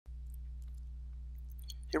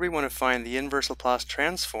Here we want to find the inverse Laplace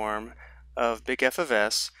transform of big F of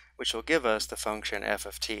s, which will give us the function f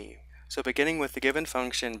of t. So beginning with the given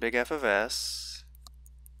function big F of s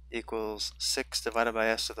equals 6 divided by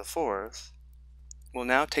s to the fourth, we'll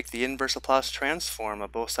now take the inverse Laplace transform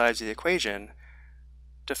of both sides of the equation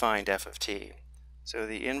to find f of t. So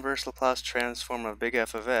the inverse Laplace transform of big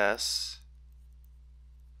F of s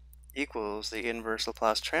equals the inverse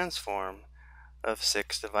Laplace transform of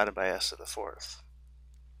 6 divided by s to the fourth.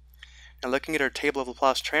 Now looking at our table of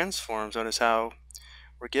Laplace transforms, notice how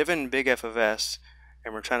we're given big F of s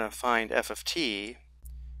and we're trying to find f of t,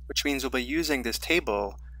 which means we'll be using this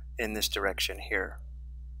table in this direction here.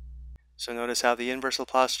 So notice how the inverse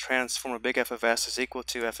Laplace transform of big F of s is equal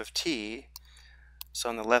to f of t. So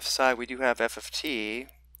on the left side we do have f of t,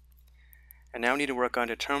 and now we need to work on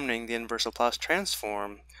determining the inverse Laplace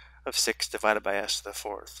transform of 6 divided by s to the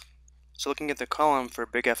fourth. So looking at the column for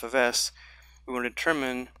big F of s, we want to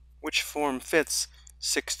determine which form fits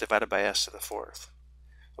 6 divided by s to the fourth.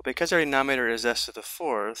 Well, because our denominator is s to the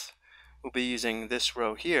fourth, we'll be using this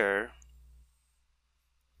row here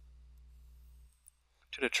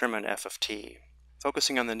to determine f of t.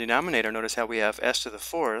 Focusing on the denominator, notice how we have s to the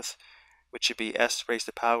fourth, which should be s raised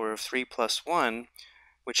to the power of 3 plus 1,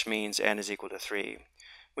 which means n is equal to 3,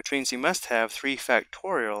 which means we must have 3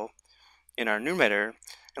 factorial in our numerator.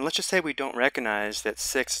 And let's just say we don't recognize that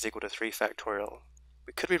 6 is equal to 3 factorial.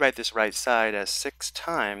 We could rewrite this right side as 6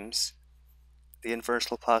 times the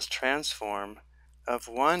inverse Laplace transform of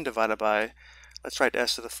 1 divided by, let's write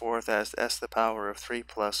s to the fourth as s to the power of 3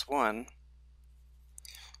 plus 1.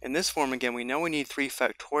 In this form, again, we know we need 3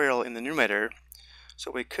 factorial in the numerator, so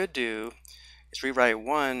what we could do is rewrite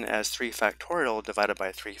 1 as 3 factorial divided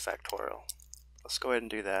by 3 factorial. Let's go ahead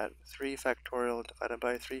and do that. 3 factorial divided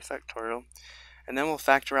by 3 factorial. And then we'll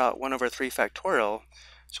factor out 1 over 3 factorial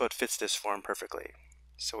so it fits this form perfectly.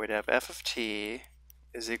 So we'd have f of t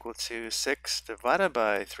is equal to 6 divided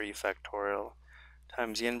by 3 factorial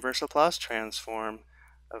times the inverse Laplace transform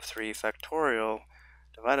of 3 factorial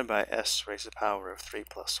divided by s raised to the power of 3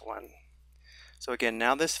 plus 1. So again,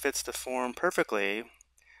 now this fits the form perfectly,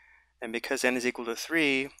 and because n is equal to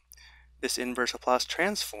 3, this inverse Laplace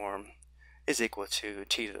transform is equal to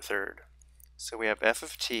t to the third. So we have f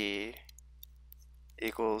of t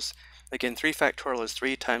equals, again, 3 factorial is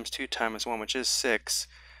 3 times 2 times 1, which is 6.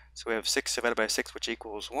 So we have 6 divided by 6, which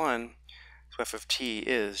equals 1. So f of t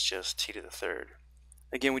is just t to the third.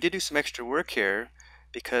 Again, we did do some extra work here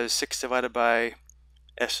because 6 divided by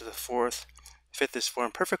s to the fourth fit this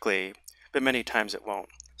form perfectly, but many times it won't.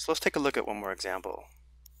 So let's take a look at one more example.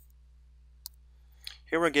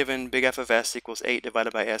 Here we're given big F of s equals 8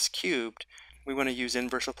 divided by s cubed. We want to use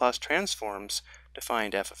inverse Laplace transforms to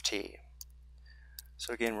find f of t.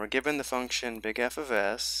 So again, we're given the function big F of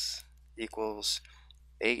s equals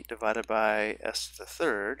 8 divided by s to the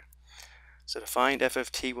third. So to find f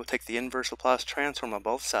of t, we'll take the inverse Laplace transform on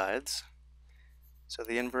both sides. So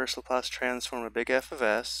the inverse Laplace transform of big F of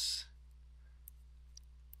s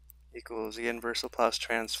equals the inverse Laplace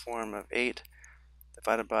transform of 8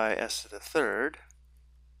 divided by s to the third.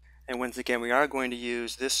 And once again, we are going to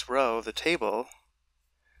use this row of the table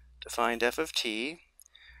to find f of t.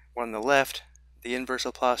 Where on the left, the inverse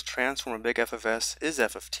Laplace transform of big F of s is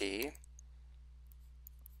f of t.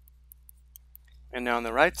 And now on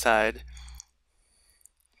the right side,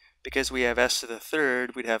 because we have s to the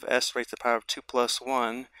third, we'd have s raised to the power of 2 plus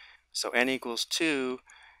 1. So n equals 2,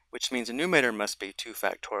 which means the numerator must be 2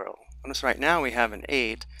 factorial. Notice right now we have an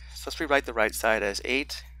 8. So let's rewrite the right side as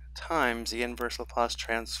 8 times the inverse Laplace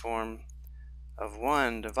transform of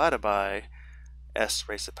 1 divided by s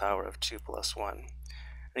raised to the power of 2 plus 1.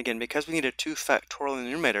 And again, because we need a 2 factorial in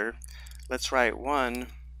the numerator, let's write 1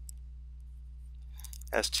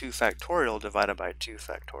 as 2 factorial divided by 2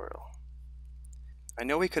 factorial. I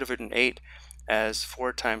know we could have written 8 as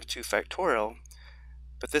 4 times 2 factorial,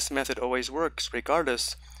 but this method always works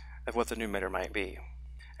regardless of what the numerator might be.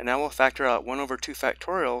 And now we'll factor out 1 over 2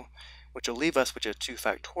 factorial, which will leave us with a 2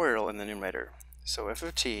 factorial in the numerator. So f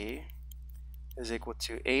of t is equal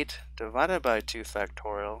to 8 divided by 2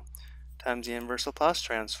 factorial times the inverse Laplace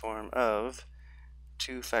transform of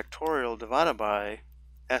 2 factorial divided by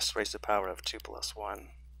s raised to the power of 2 plus 1.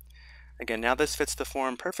 Again, now this fits the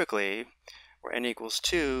form perfectly, where n equals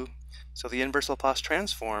 2, so the inverse Laplace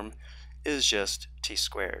transform is just t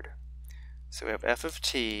squared. So we have f of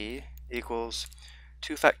t equals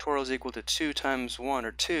 2 factorial is equal to 2 times 1,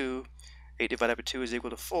 or 2. 8 divided by 2 is equal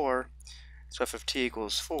to 4. So f of t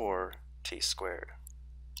equals 4 t squared.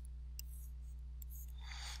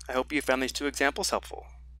 I hope you found these two examples helpful.